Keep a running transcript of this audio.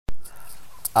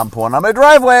I'm pulling on my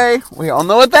driveway. We all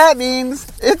know what that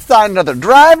means. It's time another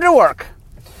drive to work.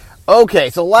 Okay,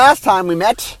 so last time we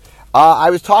met, I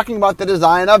was talking about the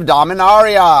design of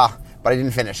Dominaria, but I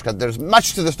didn't finish because there's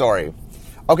much to the story.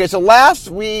 Okay, so last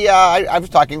we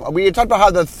had talked about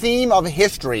how the theme of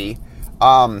history,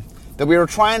 that we were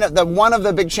trying to, that one of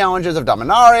the big challenges of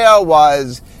Dominaria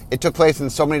was it took place in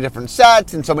so many different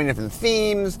sets and so many different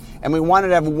themes, and we wanted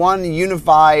to have one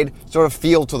unified sort of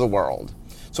feel to the world.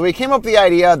 So we came up with the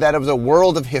idea that it was a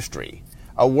world of history,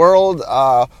 a world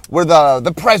where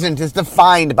the present is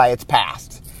defined by its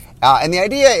past. And the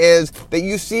idea is that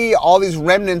you see all these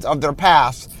remnants of their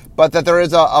past, but that there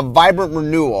is a vibrant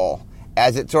renewal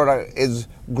as it sort of is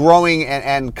growing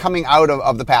and coming out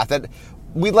of the past. That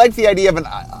we like the idea of an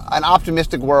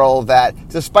optimistic world that,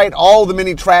 despite all the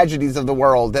many tragedies of the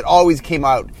world, that always came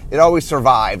out, it always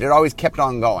survived, it always kept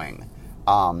on going.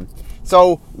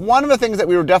 So one of the things that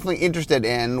we were definitely interested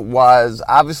in was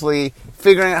obviously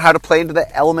figuring out how to play into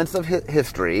the elements of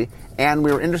history, and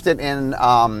we were interested in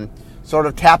sort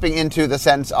of tapping into the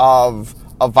sense of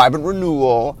vibrant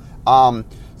renewal.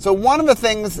 So one of the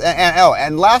things,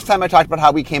 and last time I talked about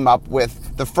how we came up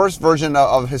with the first version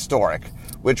of historic,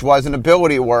 which was an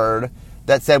ability word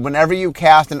that said whenever you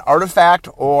cast an artifact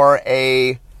or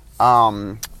a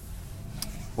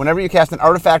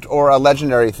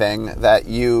legendary thing, that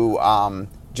you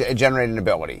generate an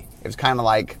ability. It was kind of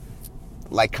like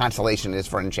Constellation is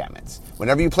for enchantments.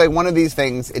 Whenever you play one of these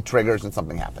things, it triggers and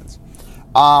something happens.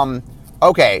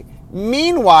 Okay.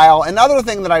 Meanwhile, another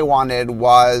thing that I wanted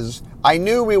was, I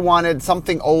knew we wanted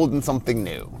something old and something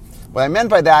new. What I meant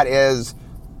by that is,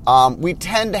 we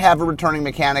tend to have a returning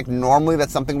mechanic. Normally,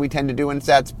 that's something we tend to do in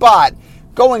sets. But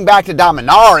going back to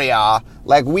Dominaria,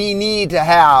 like, we need to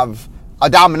have a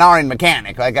Dominarian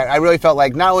mechanic. Like, I really felt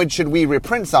like not only should we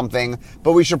reprint something,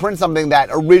 but we should print something that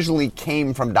originally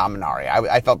came from Dominaria.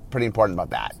 I felt pretty important about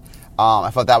that.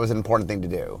 I felt that was an important thing to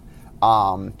do.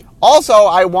 Also,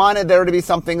 I wanted there to be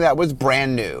something that was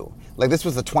brand new. Like, this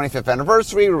was the 25th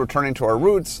anniversary, we're returning to our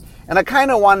roots, and I kind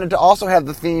of wanted to also have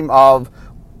the theme of,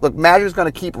 look, Magic's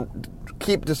going to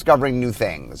keep discovering new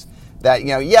things. That,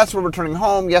 yes, we're returning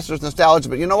home, yes, there's nostalgia,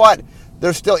 but you know what?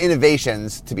 There's still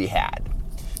innovations to be had.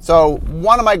 So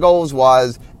one of my goals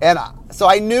was, and so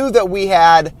I knew that we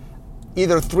had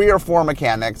either 3 or 4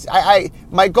 mechanics.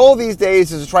 My goal these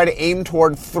days is to try to aim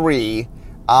toward 3,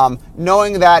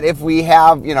 knowing that if we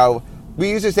have, we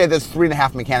usually say there's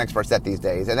 3.5 mechanics per set these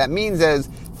days, and that means there's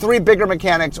 3 bigger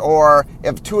mechanics, or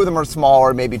if 2 of them are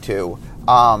smaller, maybe 2.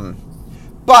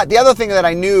 But the other thing that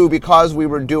I knew, because we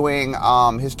were doing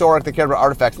historic that cared about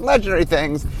artifacts and legendary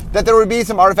things, that there would be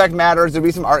some artifact matters, there'd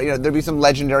be some there'd be some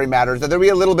legendary matters, that there'd be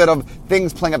a little bit of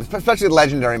things playing up, especially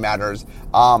legendary matters.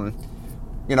 One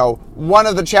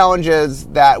of the challenges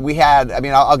that we had,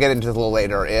 I'll get into this a little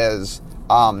later, is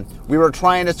we were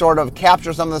trying to sort of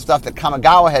capture some of the stuff that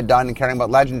Kamigawa had done in caring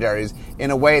about legendaries in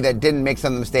a way that didn't make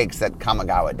some of the mistakes that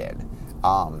Kamigawa did.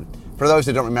 For those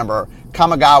who don't remember,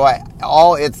 Kamigawa,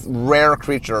 all its rare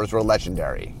creatures were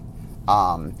legendary.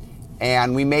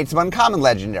 And we made some uncommon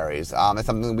legendaries. It's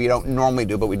something we don't normally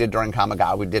do, but we did during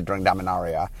Kamigawa, we did during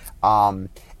Dominaria.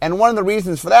 And one of the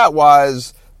reasons for that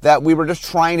was that we were just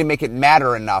trying to make it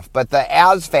matter enough, but the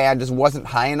as-fan just wasn't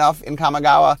high enough in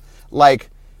Kamigawa.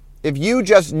 Like, if you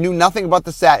just knew nothing about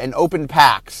the set and opened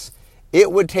packs,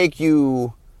 it would take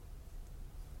you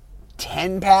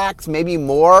 10 packs, maybe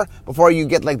more, before you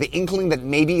get like the inkling that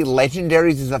maybe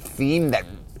legendaries is a theme that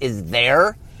is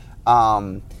there.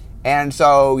 And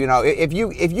so, if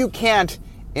you can't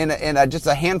in just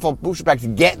a handful of booster packs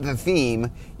get the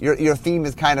theme, your theme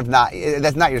is kind of not,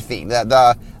 that's not your theme.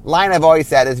 The line I've always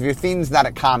said is, if your theme's not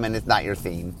a common, it's not your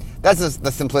theme. That's just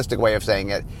the simplistic way of saying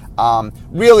it.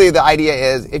 Really, the idea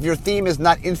is, if your theme is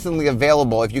not instantly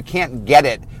available, if you can't get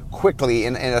it quickly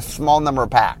in a small number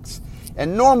of packs.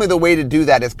 And normally the way to do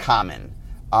that is common.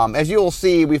 As you will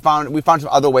see, we found some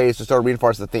other ways to sort of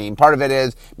reinforce the theme. Part of it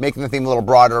is making the theme a little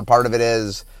broader. Part of it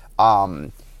is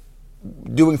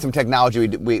doing some technology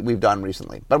we've done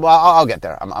recently. But I'll get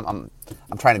there. I'm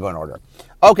trying to go in order.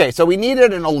 Okay, so we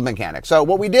needed an old mechanic. So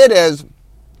what we did is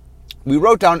we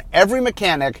wrote down every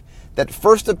mechanic that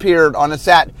first appeared on a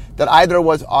set that either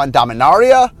was on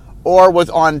Dominaria or was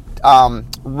on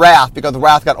Wrath, because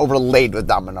Wrath got overlaid with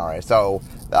Dominaria. So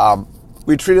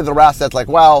we treated the Wrath sets like,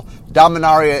 well,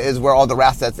 Dominaria is where all the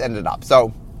Wrath sets ended up.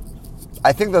 So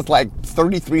I think that's like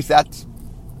 33 sets.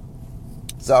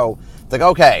 So it's like,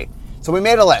 okay. So we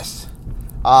made a list.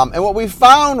 And what we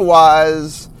found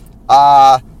was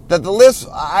that the list,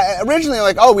 originally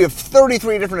like, oh, we have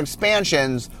 33 different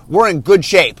expansions. We're in good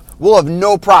shape. We'll have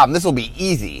no problem. This will be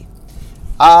easy.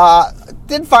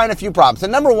 did find a few problems. So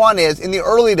number one is, in the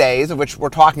early days, of which we're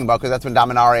talking about, because that's when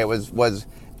Dominaria was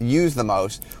used the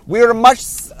most, we were much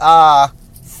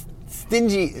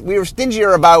stingy. We were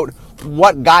stingier about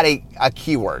what got a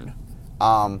keyword.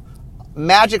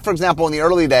 Magic, for example, in the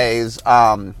early days,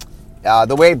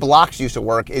 the way blocks used to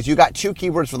work is you got 2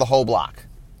 keywords for the whole block.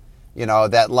 You know,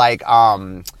 that like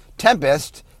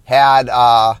Tempest had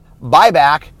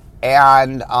buyback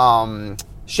and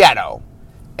shadow.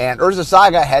 And Urza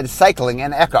Saga had cycling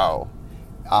and echo.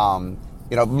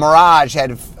 Mirage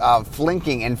had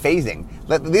flinking and phasing.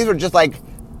 These were just like,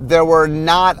 there were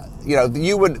not,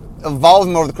 you would evolve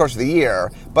them over the course of the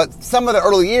year, but some of the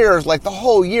early years, like the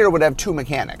whole year would have 2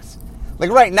 mechanics. Like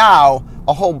right now,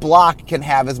 a whole block can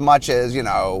have as much as,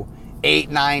 8,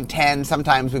 9, 10.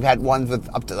 Sometimes we've had ones with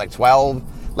up to like 12.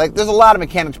 Like there's a lot of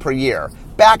mechanics per year.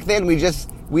 Back then, we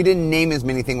didn't name as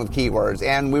many things with keywords,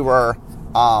 and we were,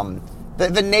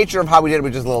 the nature of how we did it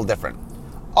was just a little different.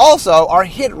 Also, our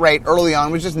hit rate early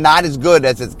on was just not as good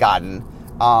as it's gotten.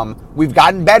 We've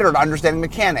gotten better at understanding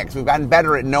mechanics. We've gotten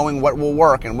better at knowing what will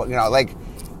work and what,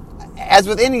 as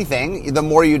with anything, the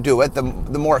more you do it, the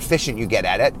more efficient you get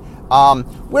at it.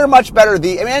 We're much better.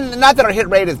 Not that our hit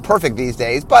rate is perfect these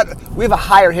days, but we have a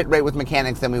higher hit rate with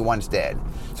mechanics than we once did.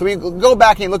 So we go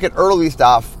back and look at early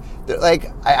stuff.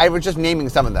 Like I was just naming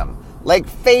some of them, like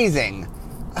phasing.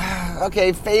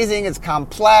 Okay, phasing is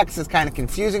complex. It's kind of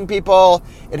confusing people.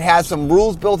 It has some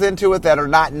rules built into it that are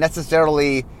not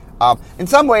necessarily. In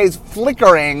some ways,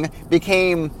 flickering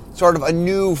became sort of a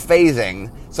new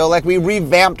phasing. So like we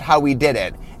revamped how we did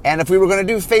it. And if we were going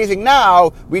to do phasing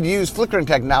now, we'd use flickering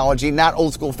technology, not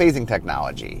old school phasing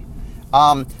technology.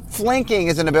 Flanking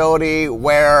is an ability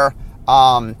where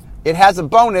it has a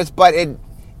bonus, but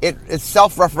it's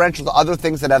self-referential to other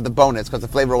things that have the bonus, because the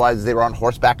flavor was they were on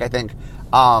horseback, I think.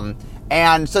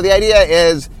 And so the idea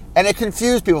is, and it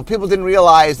confused people. People didn't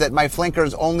realize that my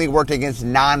flankers only worked against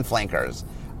non-flankers.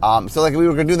 So like if we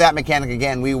were going to do that mechanic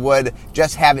again, we would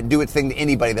just have it do its thing to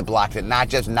anybody that blocked it, not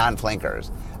just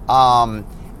non-flankers.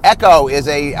 Echo is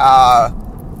a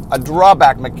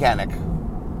drawback mechanic.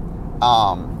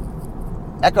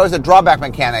 Echo is a drawback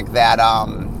mechanic that,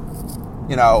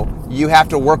 you have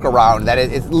to work around, that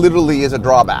it literally is a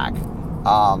drawback.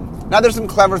 Now there's some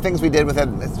clever things we did with it,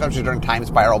 especially during Time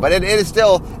Spiral, but it is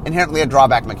still inherently a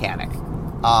drawback mechanic.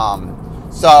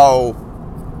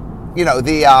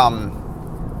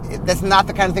 That's not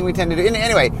the kind of thing we tend to do.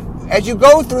 Anyway, as you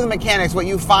go through the mechanics, what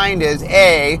you find is,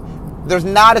 A, there's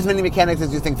not as many mechanics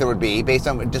as you think there would be, based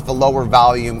on just the lower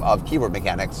volume of keyword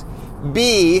mechanics.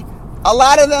 B, a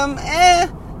lot of them,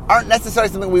 aren't necessarily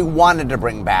something we wanted to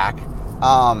bring back.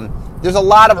 There's a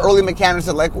lot of early mechanics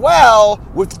that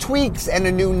with tweaks and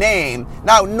a new name.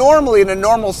 Now, normally in a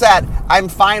normal set, I'm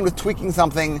fine with tweaking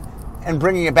something and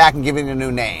bringing it back and giving it a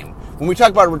new name. When we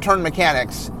talk about return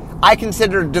mechanics, I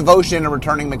consider Devotion a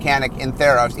returning mechanic in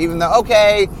Theros, even though,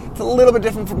 it's a little bit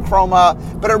different from Chroma,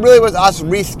 but it really was us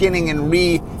reskinning and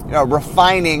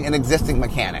refining an existing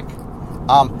mechanic.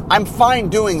 I'm fine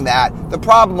doing that. The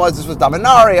problem was, this was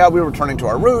Dominaria, we were returning to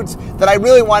our roots, that I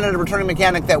really wanted a returning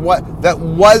mechanic that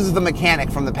was the mechanic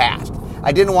from the past.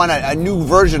 I didn't want a new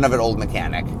version of an old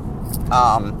mechanic.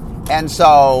 And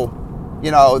so,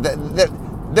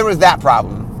 there was that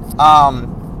problem.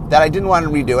 That I didn't want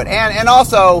to redo it. And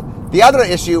also, the other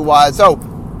issue was, so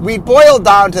we boiled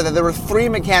down to that there were 3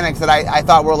 mechanics that I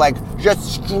thought were like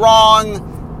just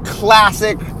strong,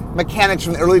 classic mechanics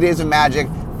from the early days of Magic,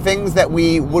 things that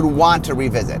we would want to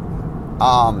revisit.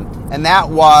 And that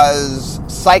was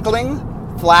cycling,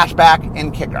 flashback,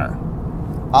 and kicker.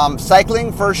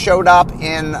 Cycling first showed up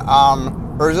in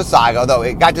Urza Saga, though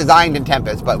it got designed in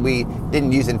Tempest, but we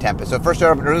didn't use it in Tempest. So it first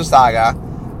showed up in Urza Saga.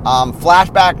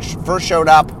 Flashback first showed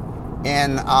up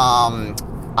in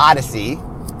Odyssey,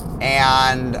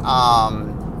 and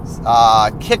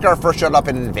Kicker first showed up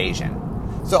in Invasion.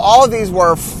 So all of these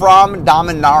were from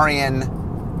Dominarian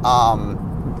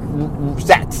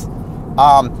sets.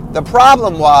 The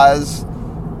problem was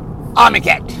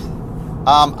Amonkhet.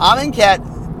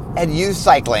 Amonkhet had used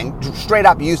cycling, straight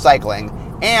up used cycling,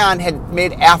 and had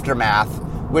made Aftermath,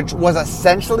 which was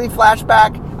essentially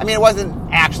flashback. I mean, it wasn't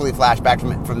actually flashback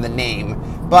from the name,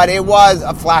 but it was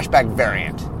a flashback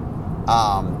variant.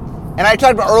 And I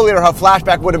talked about earlier how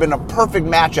flashback would have been a perfect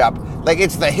matchup. Like,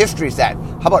 it's the history set.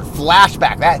 How about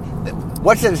flashback?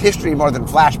 What says history more than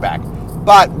flashback?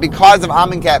 But because of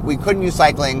Amonkhet, we couldn't use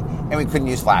cycling and we couldn't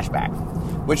use flashback,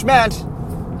 which meant,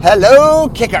 hello,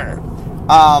 Kicker.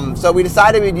 So we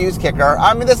decided we'd use Kicker.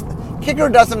 I mean, this Kicker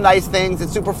does some nice things.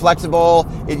 It's super flexible.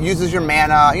 It uses your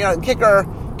mana.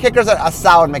 Kicker's a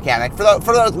solid mechanic. For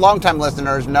those long-time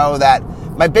listeners, know that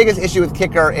my biggest issue with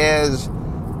Kicker is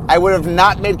I would have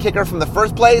not made kicker from the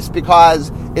first place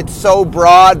because it's so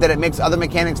broad that it makes other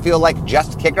mechanics feel like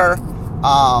just kicker.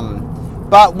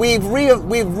 But we've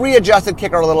readjusted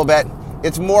kicker a little bit.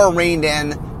 It's more reined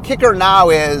in. Kicker now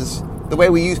is, the way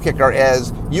we use kicker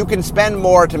is, you can spend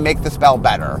more to make the spell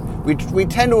better. We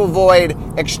tend to avoid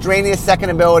extraneous second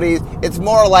abilities. It's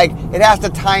more like it has to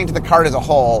tie into the card as a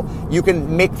whole. You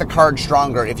can make the card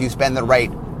stronger if you spend the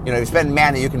right, if you spend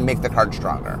mana, you can make the card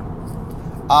stronger.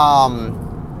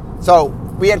 So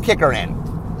we had kicker in.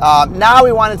 Now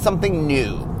we wanted something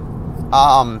new.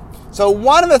 So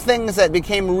one of the things that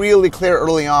became really clear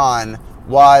early on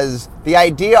was the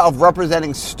idea of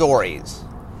representing stories.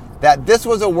 That this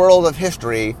was a world of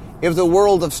history, it was a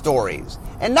world of stories.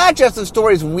 And not just the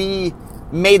stories we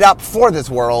made up for this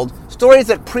world, stories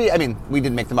that we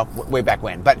didn't make them up way back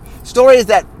when, but stories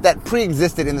that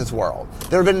pre-existed in this world.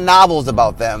 There have been novels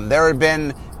about them, there have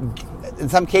been, in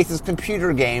some cases,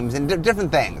 computer games and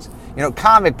different things.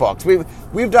 Comic books.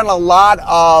 We've done a lot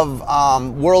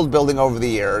of world building over the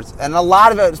years, and a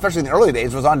lot of it, especially in the early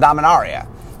days, was on Dominaria.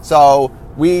 So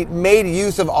we made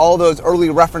use of all those early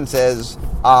references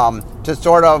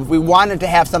to we wanted to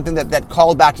have something that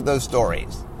called back to those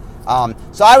stories.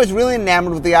 So I was really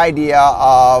enamored with the idea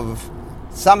of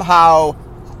somehow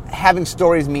having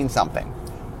stories mean something.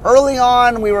 Early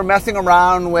on, we were messing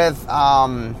around with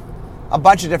a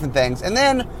bunch of different things, and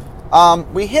then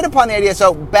we hit upon the idea.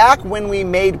 So back when we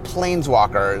made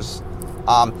Planeswalkers,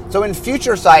 so in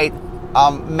Future Sight,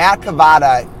 Matt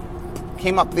Cavada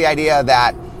came up with the idea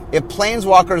that if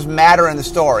Planeswalkers matter in the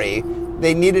story,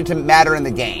 they needed to matter in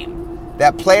the game.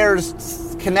 That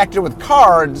players connected with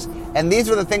cards, and these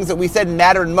were the things that we said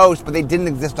mattered most, but they didn't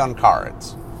exist on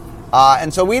cards.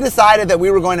 And so we decided that we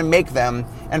were going to make them,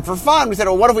 and for fun, we said,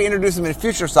 well, what if we introduce them in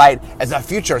Future Sight as a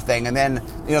future thing, and then,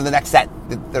 the next set,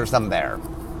 there's some there.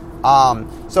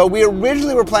 So we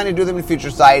originally were planning to do them in Future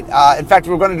Sight. In fact,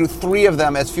 we were going to do 3 of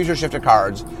them as future shifted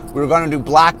cards. We were going to do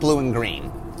black, blue, and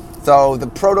green. So the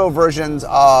proto versions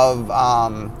of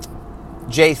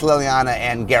Jace, Liliana,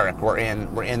 and Garruk were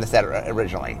in the set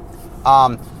originally.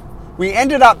 We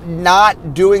ended up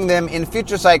not doing them in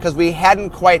Future Sight because we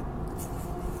haven't quite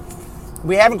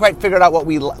figured out what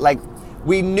we like.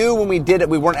 We knew when we did it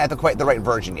we weren't at quite the right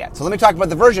version yet. So let me talk about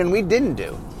the version we didn't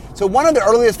do. So one of the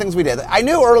earliest things we did, I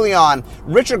knew early on,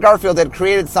 Richard Garfield had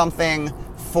created something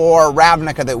for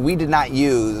Ravnica that we did not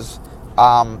use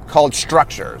called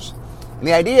structures. And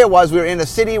the idea was we were in a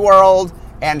city world,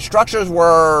 and structures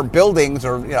were buildings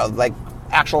or like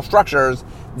actual structures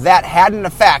that had an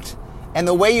effect. And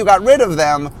the way you got rid of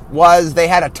them was they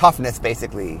had a toughness,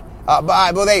 basically. They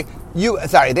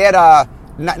had a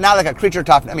not like a creature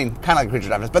toughness. I mean, kind of like a creature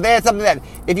toughness, but they had something that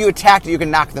if you attacked it, you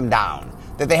can knock them down.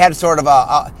 That they had sort of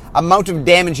a amount of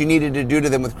damage you needed to do to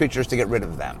them with creatures to get rid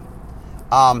of them.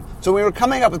 So we were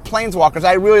coming up with Planeswalkers.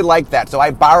 I really liked that, so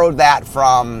I borrowed that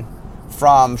from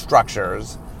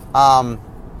structures.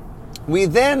 We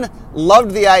then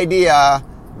loved the idea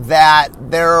that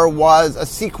there was a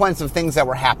sequence of things that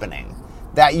were happening,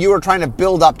 that you were trying to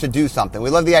build up to do something. We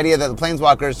loved the idea that the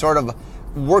Planeswalkers sort of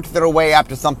worked their way up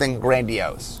to something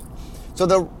grandiose. So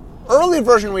the early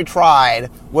version we tried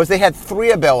was they had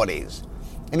 3 abilities.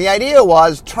 And the idea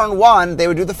was, turn 1, they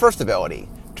would do the first ability.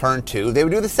 Turn 2, they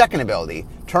would do the second ability.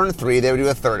 Turn 3, they would do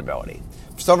a third ability.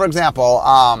 So, for example,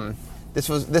 this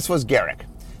was Garruk.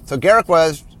 So Garruk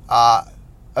was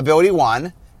ability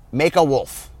 1, make a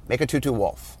wolf. Make a 2/2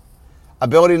 wolf.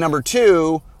 Ability number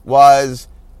 2 was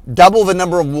double the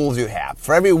number of wolves you have.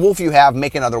 For every wolf you have,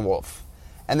 make another wolf.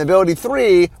 And the ability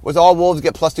 3 was all wolves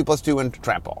get +2/+2 and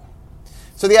trample.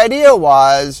 So the idea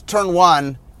was, turn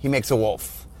 1, he makes a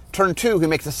wolf. Turn 2, he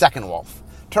makes a second wolf.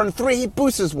 Turn 3, he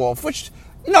boosts his wolf, which,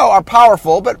 are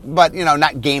powerful, but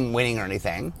not game-winning or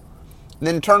anything. And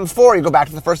then turn 4, you go back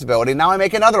to the first ability. Now I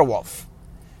make another wolf.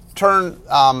 Turn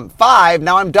 5,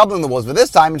 now I'm doubling the wolves. But this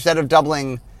time, instead of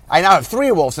doubling, I now have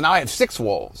 3 wolves, so now I have 6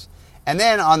 wolves. And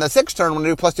then on the 6th turn, when I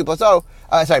do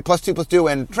 +2/+2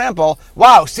 and trample,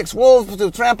 wow, 6 wolves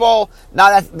 +2 trample. Now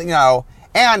that's,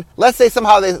 and let's say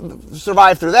somehow they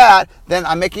survive through that, then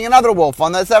I'm making another wolf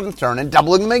on the 7th turn and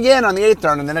doubling them again on the 8th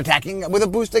turn and then attacking with a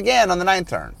boost again on the 9th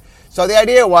turn. So the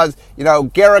idea was,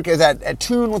 Garruk is at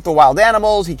tune with the wild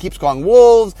animals. He keeps calling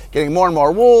wolves, getting more and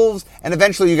more wolves, and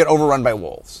eventually you get overrun by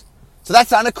wolves. So that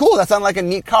sounded cool. That sounded like a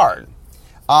neat card.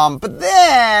 But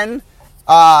then,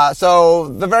 so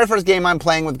the very first game I'm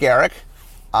playing with Garruk,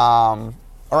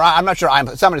 or I'm not sure,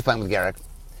 somebody's playing with Garruk,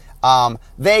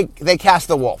 they cast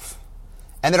the wolf.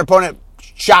 And their opponent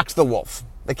shocks the wolf.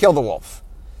 They kill the wolf.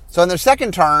 So in their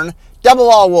second turn, double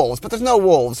all wolves. But there's no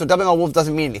wolves, so doubling all wolves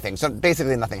doesn't mean anything. So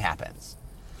basically nothing happens.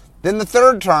 Then the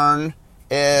third turn,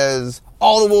 is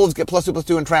all the wolves get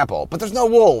 +2/+2 in trample, but there's no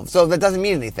wolves, so that doesn't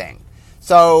mean anything.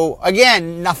 So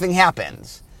again, nothing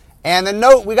happens. And the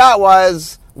note we got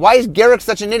was, why is Garrick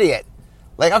such an idiot?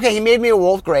 Like, okay, he made me a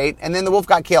wolf, great, and then the wolf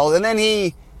got killed, and then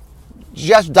he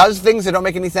just does things that don't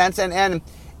make any sense. And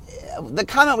the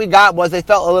comment we got was they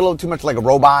felt a little too much like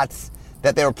robots,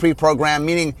 that they were pre-programmed,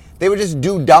 meaning they would just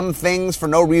do dumb things for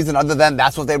no reason other than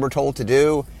that's what they were told to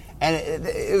do. And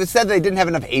it was said they didn't have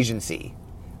enough agency.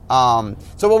 So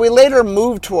what we later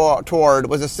moved toward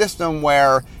was a system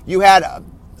where you had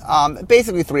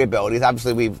basically 3 abilities.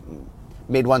 Obviously, we've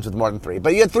made ones with more than 3.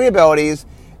 But you had 3 abilities.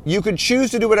 You could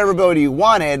choose to do whatever ability you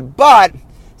wanted, but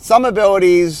some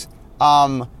abilities,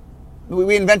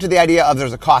 we invented the idea of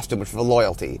there's a cost to which for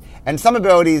loyalty. And some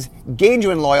abilities gained you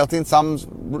in loyalty and some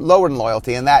lowered in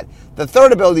loyalty. And that the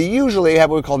third ability usually had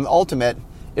what we call an ultimate.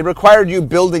 It required you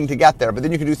building to get there, but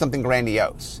then you could do something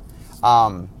grandiose.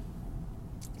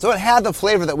 So it had the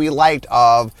flavor that we liked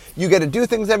of you get to do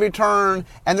things every turn,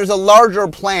 and there's a larger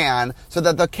plan so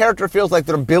that the character feels like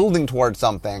they're building towards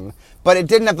something, but it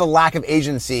didn't have the lack of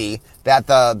agency that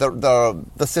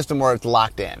the system where it's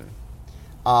locked in.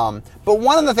 But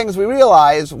one of the things we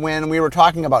realized when we were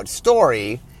talking about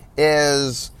story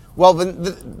is, well,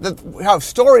 how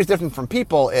story is different from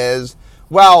people is,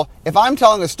 well, if I'm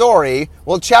telling a story,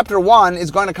 well, chapter 1 is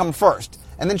going to come first.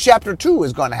 And then chapter 2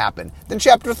 is going to happen. Then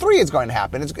chapter 3 is going to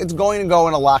happen. It's going to go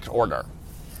in a locked order.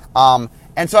 And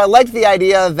so I liked the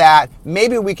idea that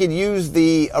maybe we could use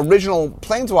the original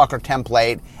Planeswalker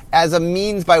template as a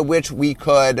means by which we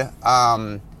could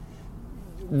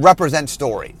represent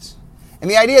stories. And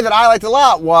the idea that I liked a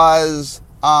lot was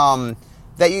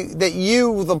that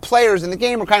you, the players in the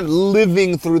game, were kind of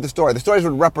living through the story. The stories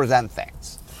would represent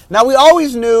things. Now, we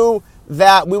always knew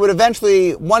that we would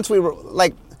eventually, once we were,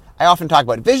 like, I often talk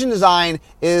about it. Vision design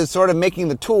is sort of making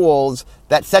the tools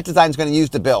that set design is going to use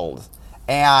to build.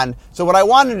 And so what I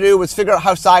wanted to do was figure out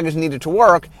how sagas needed to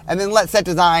work and then let set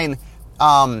design...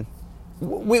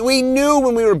 We knew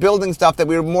when we were building stuff that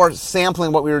we were more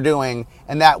sampling what we were doing,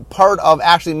 and that part of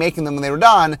actually making them when they were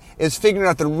done is figuring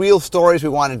out the real stories we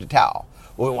wanted to tell.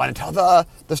 Well, we want to tell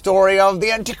the story of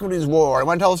the Antiquities War. We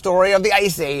want to tell the story of the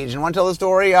Ice Age. And we want to tell the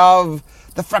story of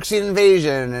the Phyrexian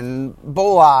invasion and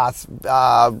Bolas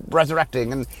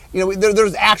resurrecting. And,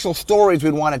 there's actual stories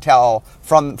we'd want to tell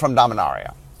from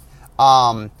Dominaria.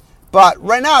 But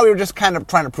right now we were just kind of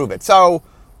trying to prove it. So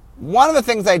one of the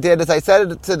things I did is I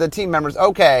said to the team members,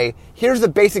 okay, here's the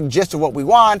basic gist of what we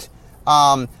want.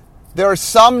 There are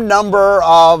some number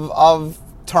of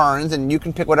turns, and you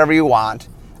can pick whatever you want.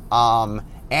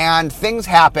 And things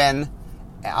happen,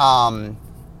 and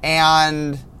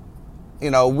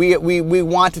we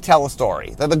want to tell a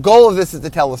story. The goal of this is to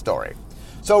tell a story.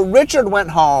 So Richard went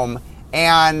home,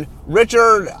 and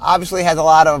Richard obviously has a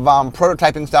lot of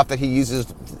prototyping stuff that he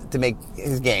uses to make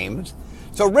his games.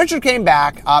 So Richard came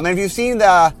back, and if you've seen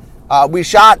we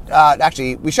shot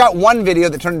one video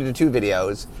that turned into 2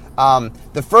 videos.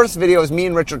 The first video is me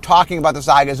and Richard talking about the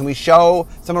sagas, and we show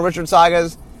some of Richard's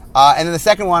sagas. And then the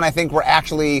second one, I think we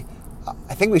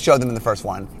showed them in the first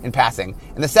one in passing.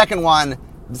 And the second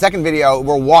video,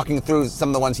 we're walking through some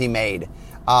of the ones he made.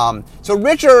 So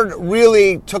Richard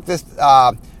really took this,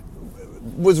 loved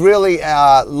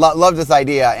this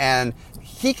idea, and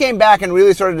he came back and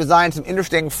really sort of designed some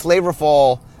interesting,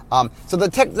 flavorful. So the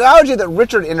technology that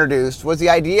Richard introduced was the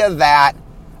idea that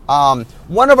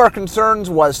one of our concerns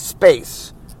was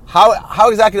space. How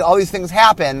exactly all these things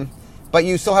happen, but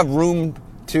you still have room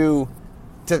to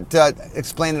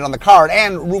explain it on the card,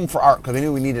 and room for art, because we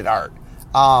knew we needed art.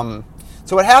 So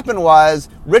what happened was,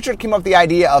 Richard came up with the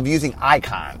idea of using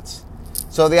icons.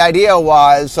 So the idea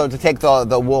was, to take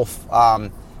the wolf,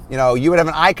 you would have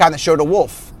an icon that showed a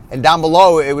wolf, and down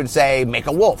below it would say, make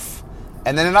a wolf.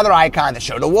 And then another icon that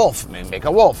showed a wolf, make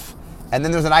a wolf. And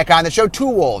then there's an icon that showed 2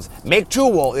 wolves, make 2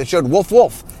 wolves. It showed wolf,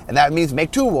 wolf, and that means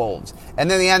make 2 wolves. And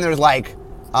then at the end there's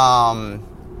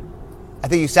I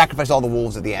think you sacrifice all the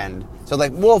wolves at the end. So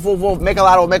wolf, wolf, wolf, make a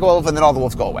wolf, and then all the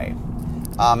wolves go away.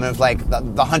 And it was like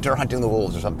the hunter hunting the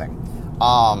wolves or something.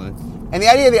 And the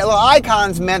idea of the little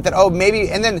icons meant that,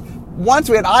 and then once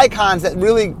we had icons that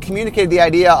really communicated the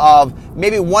idea of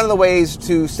maybe one of the ways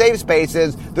to save space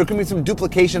is there can be some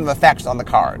duplication of effects on the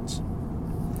cards.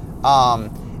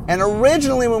 And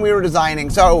originally when we were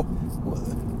designing,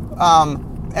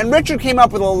 and Richard came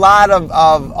up with a lot of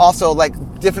also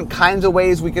different kinds of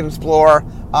ways we can explore.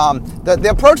 The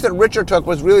approach that Richard took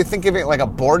was really thinking of it like a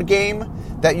board game,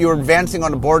 that you're advancing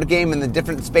on a board game and the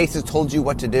different spaces told you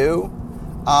what to do.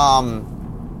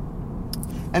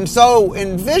 And so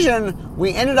in Vision,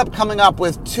 we ended up coming up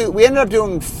with 2. We ended up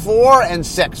doing 4 and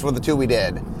 6 were the 2 we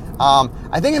did.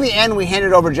 I think in the end we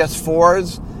handed over just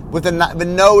 4s with the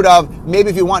note of maybe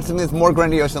if you want something that's more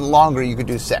grandiose and longer, you could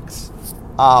do 6.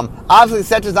 Obviously,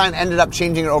 set design ended up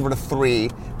changing it over to 3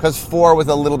 because 4 was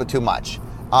a little bit too much.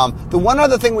 The one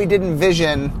other thing we did in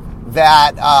Vision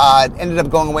that ended up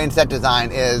going away in set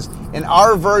design is in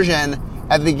our version,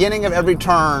 at the beginning of every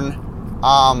turn,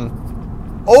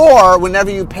 or whenever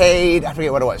you paid, I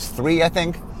forget what it was, 3, I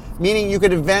think, meaning you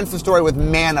could advance the story with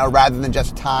mana rather than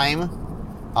just time.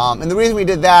 And the reason we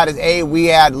did that is, A, we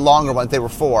had longer ones, they were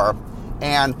 4,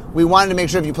 and we wanted to make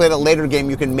sure if you played a later game,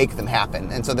 you can make them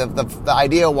happen. And so the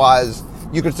idea was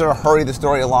you could sort of hurry the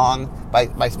story along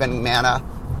by spending mana.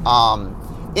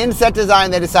 In set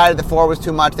design, they decided the 4 was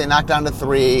too much. They knocked down to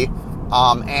 3,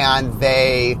 and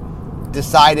they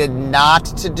decided not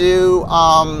to do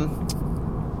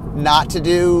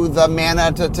the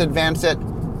mana to advance it.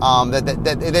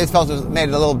 That they felt it made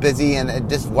it a little busy, and it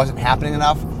just wasn't happening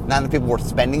enough. Not enough people were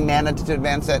spending mana to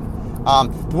advance it.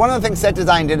 One of the things set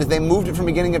design did is they moved it from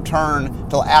beginning of turn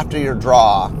till after your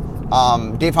draw.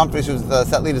 Dave Humphries, who's the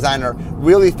set lead designer,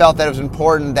 really felt that it was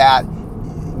important that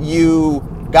you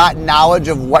got knowledge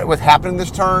of what was happening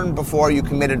this turn before you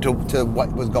committed to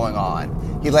what was going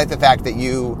on. He liked the fact that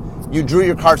you drew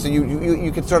your cards so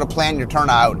you could sort of plan your turn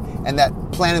out, and that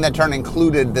planning that turn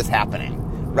included this happening,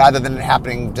 rather than it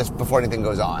happening just before anything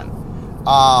goes on.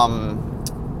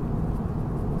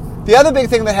 The other big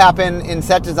thing that happened in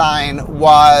set design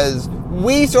was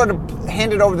we sort of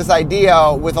handed over this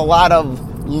idea with a lot of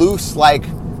loose,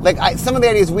 some of the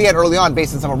ideas we had early on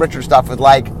based on some of Richard's stuff with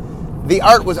the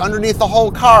art was underneath the whole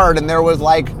card, and there was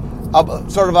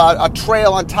a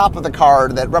trail on top of the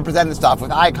card that represented stuff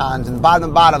with icons and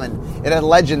bottom, and it had a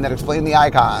legend that explained the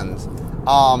icons.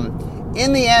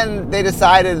 In the end, they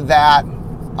decided that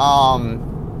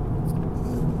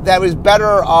that was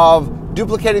better of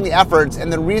duplicating the efforts,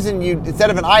 and the reason instead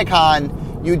of an icon,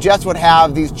 you just would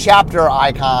have these chapter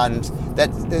icons that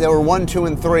there were 1, 2,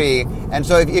 and 3, and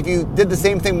so if you did the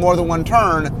same thing more than one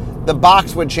turn, the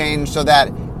box would change so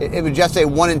that it would just say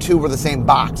 1 and 2 were the same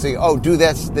box. So do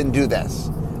this, then do this.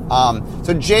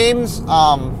 So James,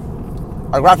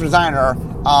 our graphic designer,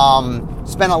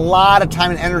 spent a lot of time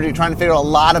and energy trying to figure out a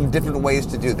lot of different ways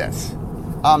to do this.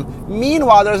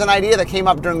 Meanwhile, there's an idea that came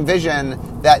up during Vision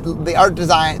that the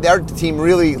art team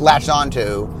really latched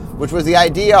onto, which was the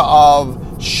idea of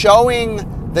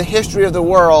showing the history of the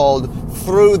world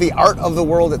through the art of the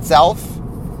world itself.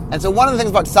 And so one of the things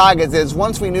about sagas is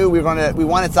once we knew we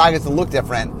wanted sagas to look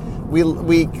different,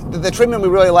 the treatment we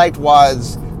really liked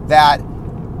was that,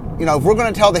 if we're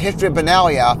going to tell the history of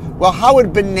Benalia, well, how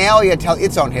would Benalia tell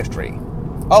its own history?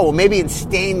 Oh, well, maybe it's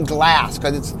stained glass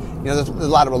because it's, there's a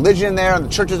lot of religion there and the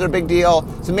churches are a big deal.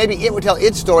 So maybe it would tell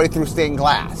its story through stained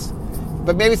glass.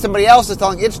 But maybe somebody else is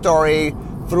telling its story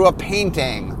through a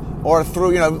painting or through,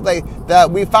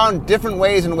 we found different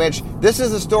ways in which this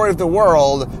is the story of the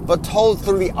world, but told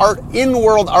through the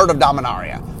in-world art of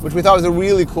Dominaria, which we thought was a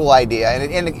really cool idea,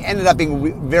 and it ended up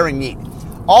being very neat.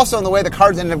 Also, in the way the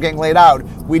cards ended up getting laid out,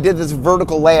 we did this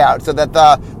vertical layout so that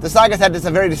the sagas had a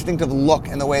very distinctive look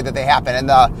in the way that they happen, and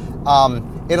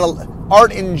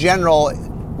art in general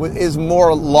is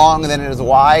more long than it is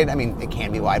wide. I mean, it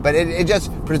can be wide, but it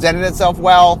just presented itself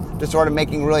well to sort of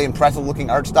making really impressive looking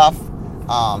art stuff.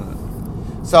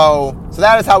 So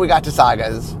that is how we got to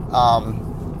sagas.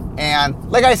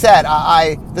 And like I said,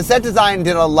 the set design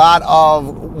did a lot of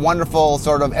wonderful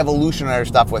sort of evolutionary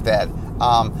stuff with it.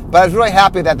 But I was really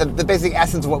happy that the basic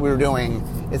essence of what we were doing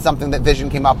is something that Vision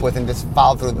came up with and just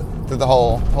followed through the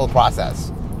whole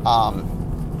process.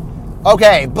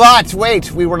 Okay, but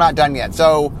wait, we were not done yet.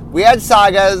 So we had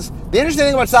sagas. The interesting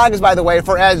thing about sagas, by the way,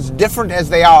 for as different as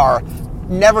they are,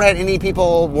 never had any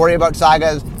people worry about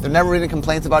sagas. There never really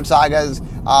complaints about sagas.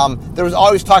 There was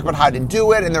always talk about how to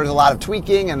do it, and there was a lot of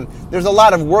tweaking, and there's a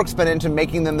lot of work spent into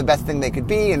making them the best thing they could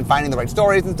be and finding the right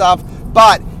stories and stuff.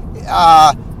 But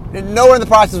nowhere in the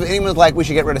process was anyone like, we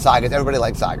should get rid of sagas. Everybody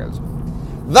liked sagas.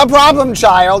 The problem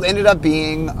child ended up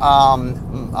being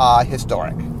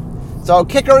historic. So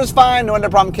Kicker is fine, no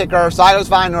problem Kicker. Saga's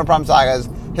fine, no problem Sagas.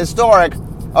 Historic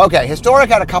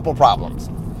had a couple problems.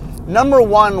 Number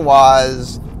one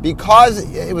was,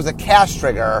 because it was a cast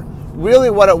trigger, really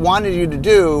what it wanted you to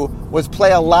do was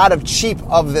play a lot of cheap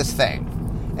of this thing.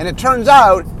 And it turns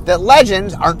out that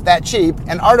legends aren't that cheap,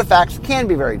 and artifacts can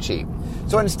be very cheap.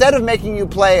 So instead of making you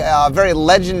play a very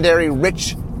legendary,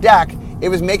 rich deck, it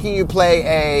was making you play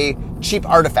a cheap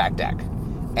artifact deck.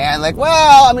 And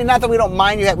not that we don't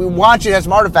mind we want you to have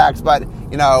some artifacts, but,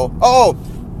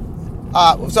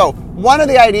 so one of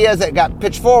the ideas that got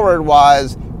pitched forward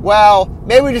was, well,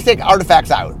 maybe we just take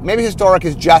artifacts out. Maybe historic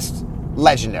is just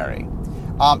legendary.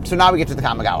 So now we get to the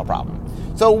Kamigawa problem.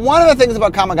 So one of the things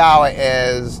about Kamigawa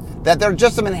is that there are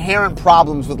just some inherent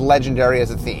problems with Legendary as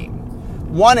a theme.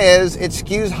 One is it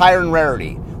skews higher in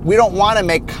rarity. We don't want to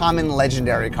make common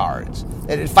Legendary cards.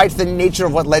 It fights the nature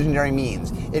of what Legendary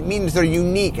means. It means they're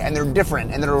unique and they're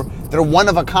different and they're one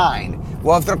of a kind.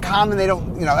 Well, if they're common, they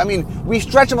don't, we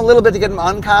stretch them a little bit to get them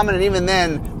uncommon, and even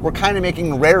then, we're kind of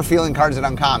making rare feeling cards at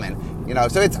uncommon.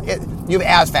 So you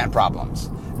have Asfan problems.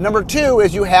 Number two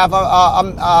is you have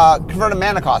a converted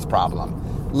mana cost problem.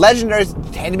 Legendaries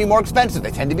tend to be more expensive.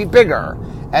 They tend to be bigger.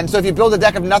 And so if you build a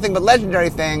deck of nothing but legendary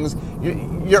things,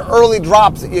 your early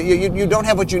drops, you don't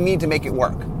have what you need to make it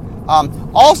work.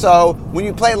 Also, when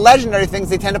you play legendary things,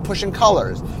 they tend to push in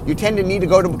colors. You tend to need to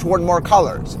go toward more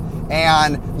colors.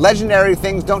 And legendary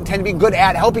things don't tend to be good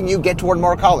at helping you get toward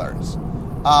more colors.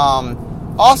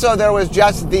 Also, there was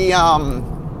just the...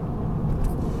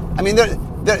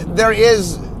 there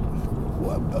is...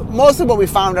 Mostly what we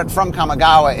found out from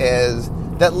Kamigawa is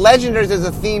that legendaries as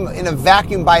a theme in a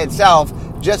vacuum by itself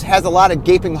just has a lot of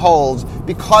gaping holes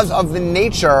because of the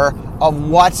nature of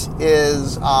what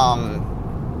is... of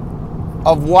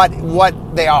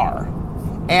what they are.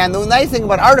 And the nice thing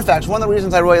about Artifacts, one of the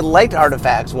reasons I really liked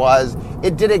Artifacts was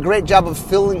it did a great job of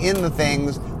filling in the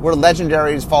things where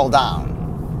legendaries fall down.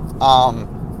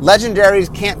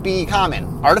 Legendaries can't be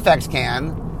common. Artifacts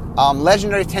can.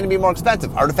 Legendaries tend to be more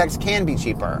expensive. Artifacts can be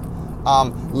cheaper.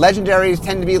 Legendaries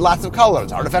tend to be lots of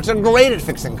colors. Artifacts are great at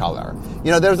fixing color.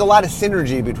 There's a lot of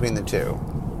synergy between the two.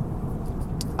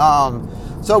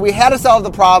 So we had to solve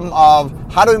the problem of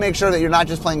how do we make sure that you're not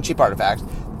just playing cheap artifacts.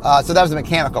 So that was a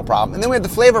mechanical problem. And then we had the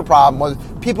flavor problem was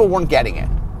people weren't getting it.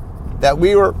 That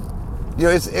we were,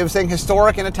 it was saying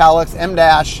historic in italics, M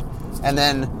dash, and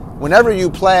then whenever you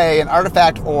play an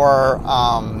artifact or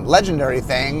legendary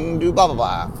thing, do blah, blah,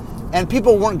 blah. And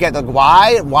people weren't getting,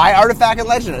 why artifact and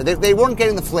legendary? They weren't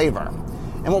getting the flavor.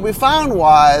 And what we found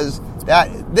was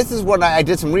that this is when I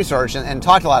did some research and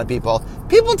talked to a lot of people.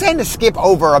 People tend to skip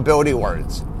over ability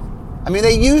words.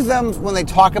 They use them when they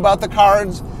talk about the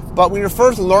cards, but when you're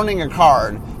first learning a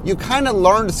card, you kind of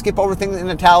learn to skip over things in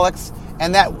italics,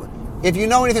 and that if you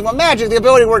know anything about Magic, the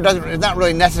ability word is not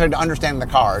really necessary to understand the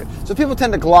card. So people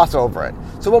tend to gloss over it.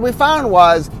 So what we found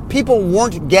was people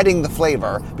weren't getting the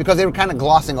flavor because they were kind of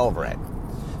glossing over it.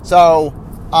 So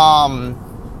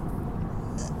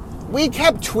we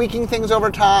kept tweaking things over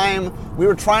time. We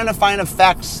were trying to find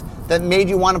effects that made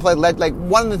you want to play. Like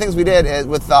one of the things we did is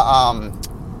with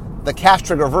the cast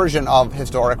trigger version of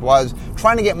Historic was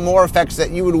trying to get more effects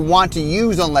that you would want to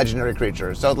use on legendary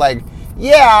creatures. So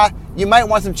you might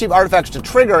want some cheap artifacts to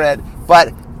trigger it,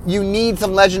 but you need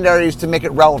some legendaries to make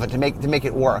it relevant, to make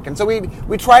it work. And so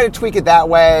we try to tweak it that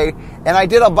way. And I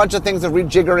did a bunch of things of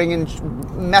rejiggering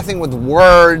and messing with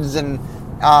words and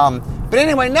but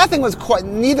anyway,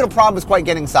 neither problem was quite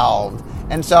getting solved.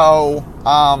 And so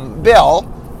Bill,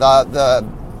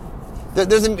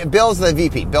 Bill's the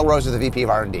VP. Bill Rose is the VP of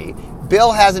R&D.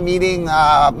 Bill has a meeting.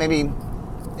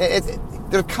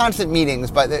 There's constant meetings,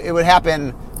 but it would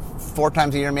happen 4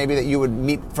 times a year, maybe, that you would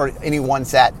meet for any one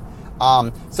set.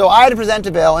 So I had to present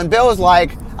to Bill, and Bill was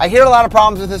like, "I hear a lot of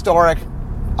problems with Historic.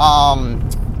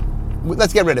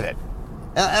 Let's get rid of it."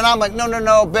 And I'm like,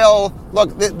 no, Bill,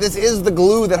 look, this is the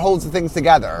glue that holds the things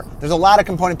together. There's a lot of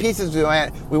component pieces to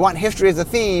it. We want history as a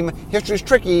theme. History's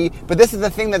tricky, but this is the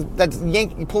thing that's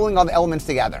pulling all the elements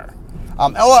together.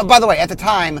 By the way, at the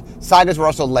time, sagas were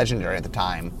also legendary at the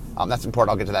time. That's important.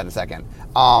 I'll get to that in a second.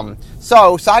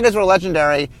 So sagas were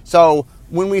legendary. So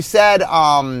when we said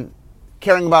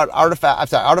caring about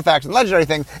artifacts and legendary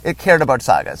things, it cared about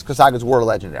sagas, because sagas were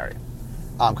legendary.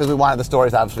 Because we wanted the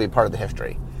stories obviously to be part of the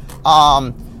history.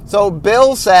 So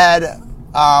Bill said,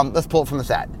 let's pull it from the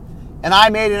set. And I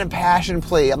made an impassioned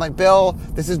plea. I'm like, Bill,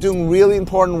 this is doing really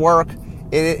important work.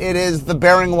 It is the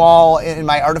bearing wall in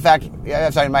my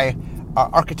my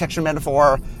architecture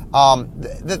metaphor.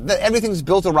 Everything's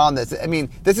built around this.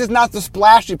 This is not the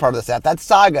splashy part of the set. That's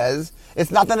sagas.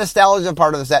 It's not the nostalgia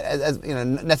part of the set, as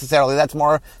necessarily. That's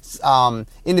more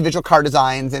individual card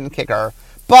designs and kicker.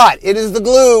 But it is the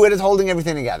glue. It is holding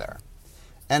everything together.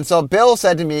 And so Bill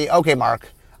said to me, "Okay, Mark,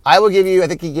 I will give you," I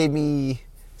think he gave me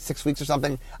 6 weeks or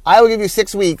something. "I will give you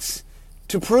 6 weeks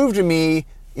to prove to me,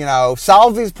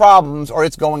 solve these problems, or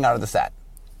it's going out of the set."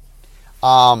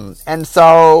 And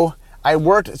so I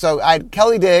worked. So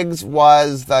Kelly Diggs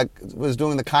was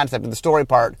doing the concept and the story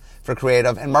part for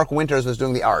creative, and Mark Winters was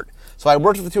doing the art. So I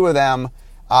worked with the two of them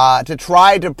to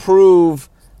try to prove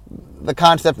the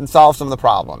concept and solve some of the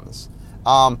problems.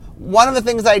 One of the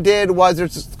things I did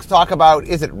was talk about,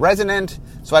 is it resonant?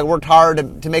 So I worked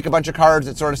hard to make a bunch of cards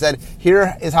that sort of said,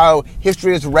 here is how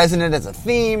history is resonant as a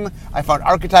theme. I found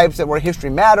archetypes that where history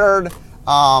mattered.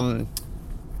 I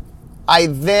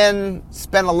then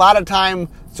spent a lot of time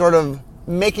sort of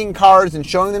making cards and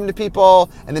showing them to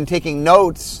people and then taking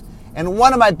notes. And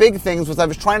one of my big things was I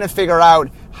was trying to figure out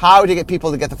how to get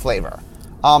people to get the flavor.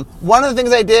 One of the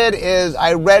things I did is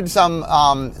I read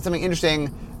something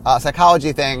interesting,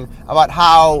 psychology thing about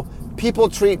how people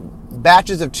treat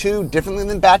batches of 2 differently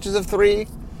than batches of 3.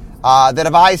 That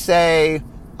if I say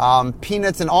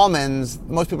peanuts and almonds,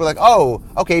 most people are like, oh,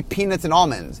 okay, peanuts and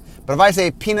almonds. But if I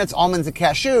say peanuts, almonds, and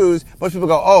cashews, most people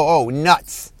go, oh,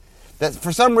 nuts. That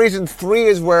for some reason, 3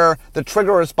 is where the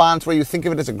trigger response, where you think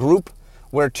of it as a group,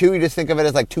 where 2, you just think of it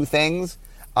as like 2 things.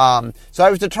 So I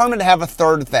was determined to have a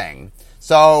third thing.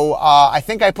 So I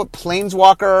think I put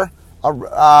Planeswalker.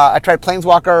 I tried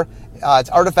Planeswalker.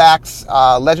 It's artifacts,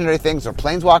 legendary things, or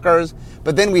Planeswalkers.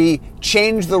 But then we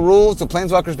changed the rules, so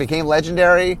Planeswalkers became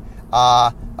legendary.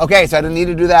 Okay, so I didn't need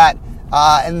to do that.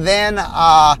 And then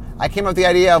I came up with the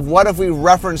idea of what if we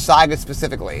reference Saga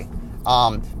specifically?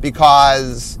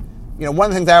 Because, one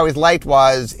of the things I always liked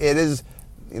was it is,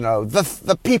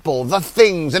 the people, the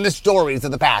things, and the stories of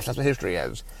the past. That's what history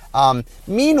is.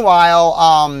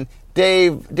 Meanwhile,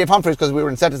 Dave Humphreys, because we were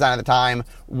in set design at the time,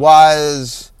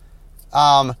 was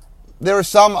there were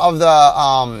some of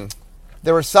the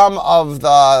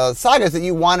sagas that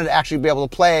you wanted to actually be able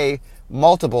to play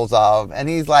multiples of, and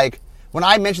he's like, when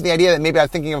I mentioned the idea that maybe I'm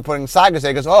thinking of putting sagas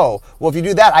there, he goes, oh, well, if you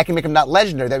do that, I can make them not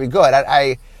legendary. That'd be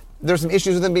good. There's some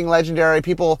issues with them being legendary.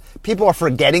 People are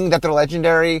forgetting that they're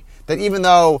legendary, that even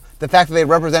though the fact that they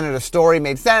represented a story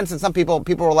made sense, and some people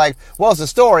were like, well, it's a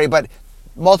story, but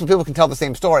multiple people can tell the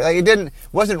same story. Like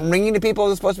wasn't ringing to people, it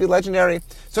was supposed to be legendary.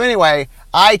 So anyway,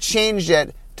 I changed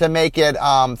it to make it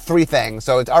 3 things.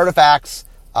 So it's artifacts,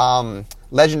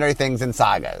 legendary things, and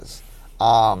sagas.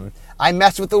 I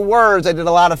messed with the words. I did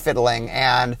a lot of fiddling.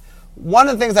 And one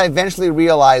of the things I eventually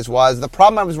realized was the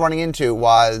problem I was running into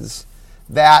was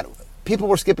that people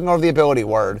were skipping over the ability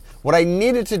word. What I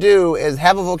needed to do is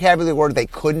have a vocabulary word they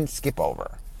couldn't skip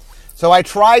over. So I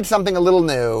tried something a little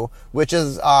new, which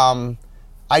is I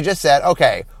just said,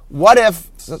 okay, what if...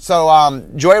 So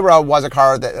Joyra was a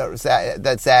card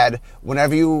that said,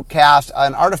 whenever you cast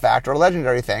an artifact or a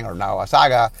legendary thing, or no, a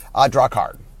saga, draw a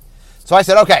card. So I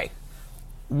said, okay,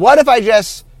 what if I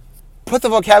just put the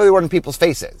vocabulary word in people's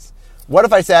faces? What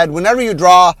if I said, whenever you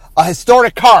draw a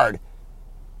historic card,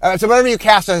 so whenever you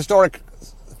cast a historic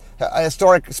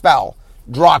spell,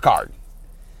 draw a card.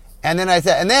 And then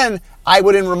I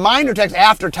would, in reminder text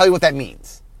after, tell you what that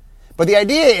means. But the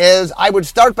idea is I would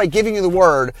start by giving you the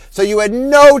word, so you had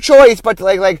no choice but to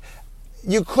like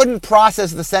you couldn't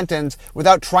process the sentence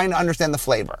without trying to understand the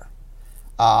flavor.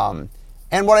 And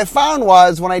what I found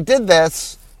was when I did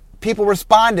this, people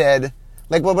responded.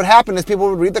 Like what would happen is people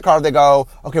would read the card, they go,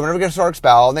 okay, whenever we get a historic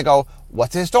spell, and they go,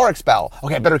 what's a historic spell?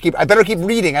 Okay, I better keep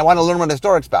reading. I want to learn what a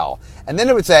historic spell. And then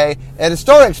it would say, a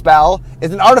historic spell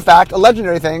is an artifact, a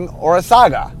legendary thing, or a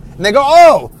saga. And they go,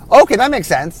 oh, okay, that makes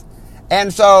sense.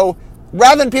 And so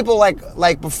rather than people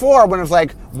like before, when it was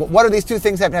like, what do these 2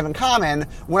 things have to have in common?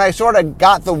 When I sort of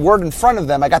got the word in front of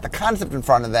them, I got the concept in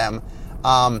front of them,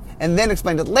 and then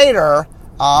explained it later,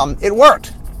 it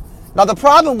worked. Now the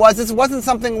problem was this wasn't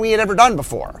something we had ever done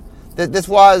before. This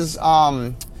was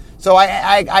so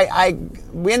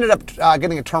we ended up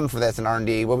getting a term for this in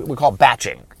R&D, what we call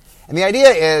batching. And the idea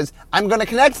is I'm going to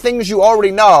connect things you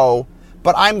already know,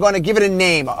 but I'm going to give it a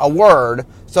name, a word,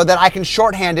 so that I can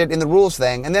shorthand it in the rules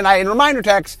thing. And then in reminder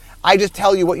text, I just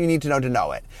tell you what you need to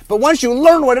know it. But once you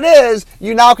learn what it is,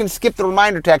 you now can skip the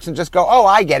reminder text and just go, oh,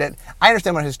 I get it. I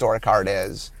understand what a historic card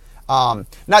is. Now,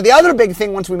 the other big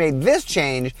thing once we made this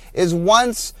change is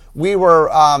once we were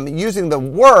using the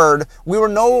word, we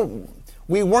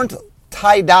weren't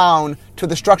tied down to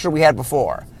the structure we had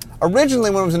before.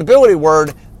 Originally, when it was an ability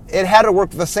word, it had to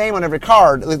work the same on every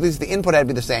card. At least the input had to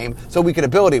be the same, so we could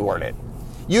ability word it.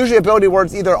 Usually, ability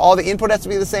words, either all the input has to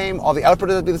be the same, all the output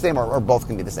has to be the same, or both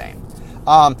can be the same.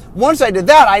 Once I did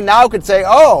that, I now could say,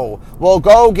 oh, well,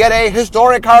 go get a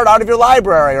historic card out of your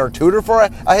library, or tutor for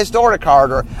a historic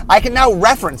card, or I can now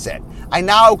reference it. It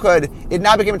now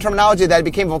became a terminology that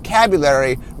became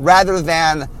vocabulary rather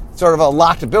than sort of a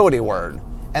locked ability word.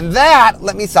 And that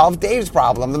let me solve Dave's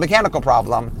problem, the mechanical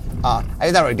problem.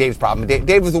 It's not really Dave's problem.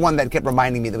 Dave was the one that kept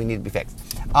reminding me that we needed to be fixed.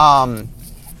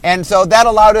 And so that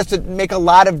allowed us to make a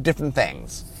lot of different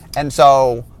things. And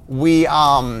so we,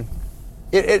 so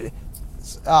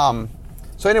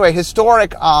anyway,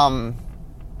 historic,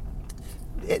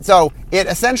 so it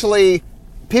essentially,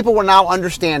 people were now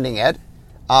understanding it.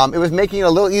 It was making it a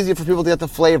little easier for people to get the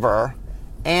flavor.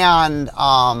 and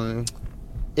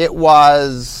it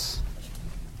was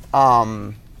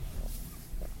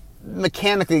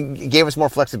mechanically gave us more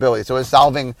flexibility. So it was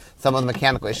solving some of the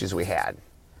mechanical issues we had.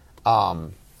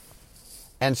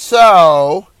 And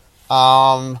so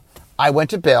I went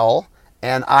to Bill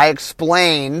and I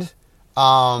explained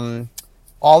all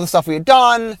the stuff we had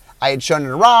done. I had shown it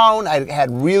around. I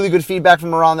had really good feedback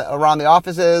from around the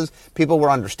offices. People were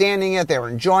understanding it. They were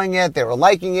enjoying it. They were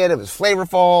liking it. It was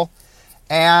flavorful.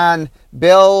 And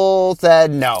Bill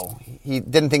said no. He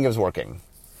didn't think it was working.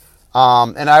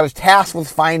 And I was tasked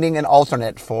with finding an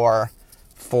alternate for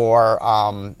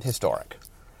Historic.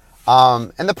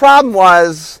 And the problem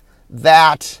was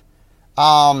that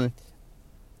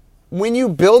when you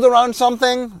build around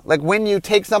something, like when you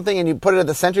take something and you put it at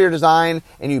the center of your design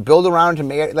and you build around to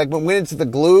make it, like when it's the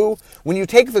glue, when you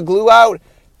take the glue out,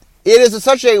 it is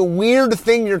such a weird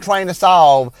thing you're trying to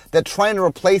solve that trying to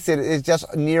replace it is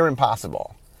just near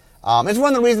impossible. It's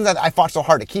one of the reasons that I fought so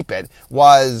hard to keep it,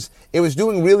 was it was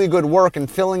doing really good work and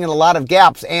filling in a lot of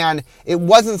gaps, and it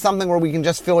wasn't something where we can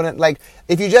just fill it in. Like,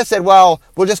 if you just said, well,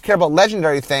 we'll just care about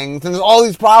legendary things, and there's all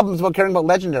these problems about caring about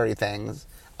legendary things.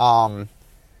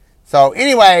 So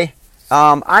anyway,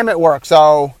 I'm at work,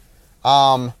 so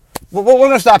we're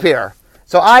going to stop here.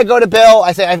 So I go to Bill,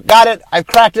 I say, I've got it, I've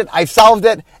cracked it, I've solved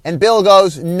it, and Bill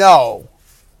goes, no.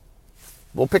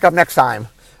 We'll pick up next time.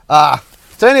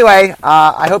 So anyway,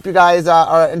 I hope you guys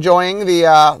are enjoying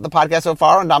the podcast so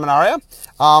far on Dominaria.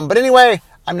 But anyway,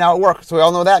 I'm now at work, so we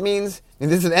all know what that means. And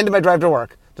this is the end of my drive to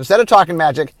work. So instead of talking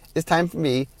magic, it's time for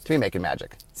me to be making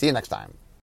magic. See you next time.